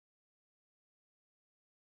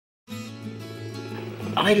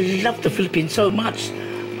I love the Philippines so much,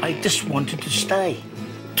 I just wanted to stay.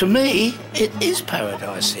 To me, it is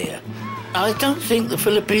paradise here. I don't think the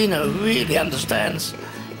Filipino really understands,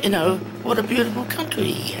 what a beautiful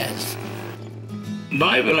country he has.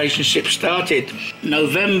 My relationship started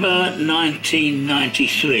November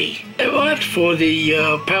 1993. I worked for the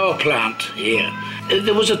power plant here.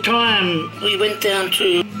 There was a time we went down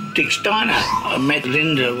to Dick's Diner. I met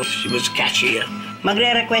Linda, she was cashier.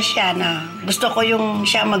 Magre-request siya na gusto ko yung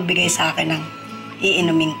siya magbigay sa akin ng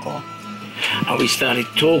iinumin ko. And we started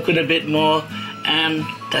talking a bit more, and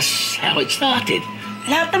that's how it started.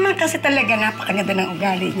 Lahat naman kasi talaga napakaganda ng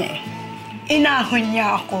ugali niya eh. Inahon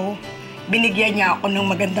niya ako, binigyan niya ako ng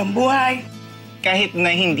magandang buhay. Kahit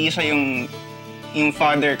na hindi siya yung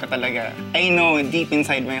father ko talaga, I know deep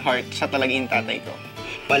inside my heart, siya talaga yung tatay ko.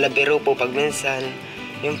 Palabiro po pag minsan,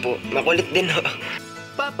 yun po, makulit din ho.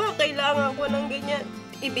 Papa, kailangan ko ng ganyan.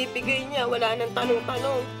 Ibibigay niya, wala nang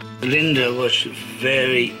tanong-tanong. Linda was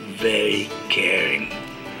very, very caring.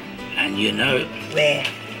 And Where?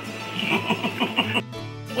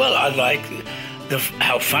 Well, I like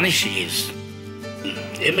how funny she is.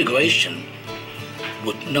 Immigration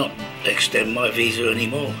would not extend my visa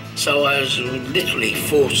anymore. So I was literally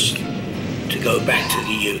forced to go back to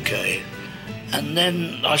the UK. And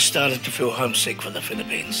then I started to feel homesick for the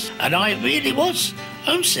Philippines. And I really was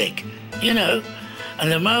homesick, And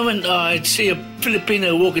the moment I'd see a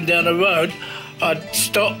Filipino walking down the road, I'd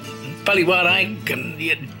stop, paliwanag and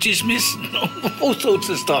chismis and all sorts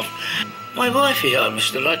of stuff. My wife here, I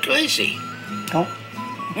missed her like crazy. Oh?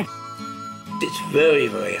 It's very,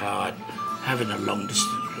 very hard having a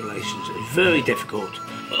long-distance relationship. It's very difficult.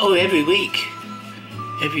 Oh, every week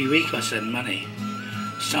I send money.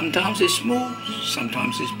 Sometimes it's small,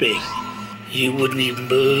 sometimes it's big. You wouldn't even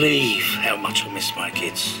believe how much I miss my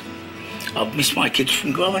kids. I've missed my kids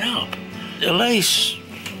from growing up. Elise,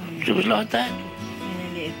 she was like that.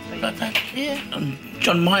 Like that, yeah. And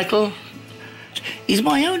John Michael, he's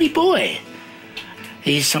my only boy.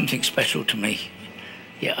 He's something special to me.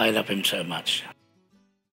 Yeah, I love him so much.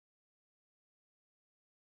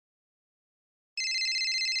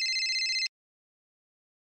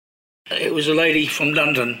 It was a lady from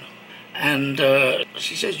London, and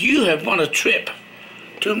she says, "You have won a trip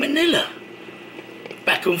to Manila,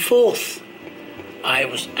 back and forth." I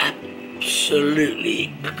was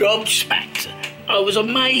absolutely gobsmacked. I was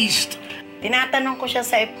amazed. Tinatanong ko siya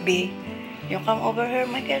sa FB, "You come over here,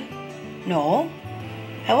 Michael?" "No.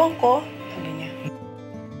 Ewan ko." Sabi niya.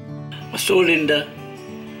 I saw Linda,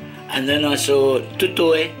 and then I saw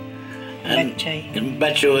Tutoy and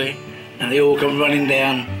Batchoy, and they all come running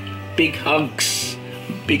down. Big hugs,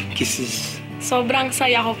 big kisses. Sobrang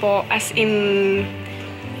saya ko po, as in,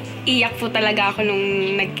 iyak po talaga ako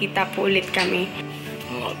nung nagkita po ulit kami.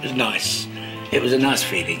 Oh, it was nice. It was a nice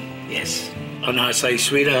feeling, yes. And I say,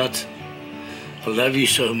 "Sweetheart, I love you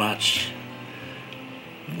so much.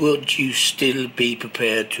 Would you still be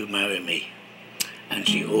prepared to marry me?" And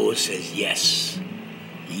she always says, "Yes,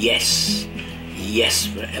 yes, yes,"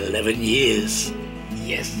 for 11 years,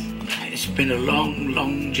 yes. It's been a long,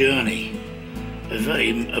 long journey, a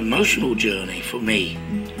very emotional journey for me.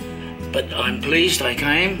 But I'm pleased I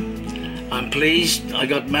came. I'm pleased I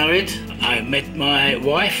got married. I met my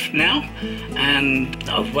wife now, and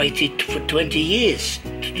I've waited for 20 years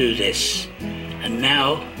to do this. And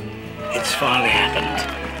now it's finally happened.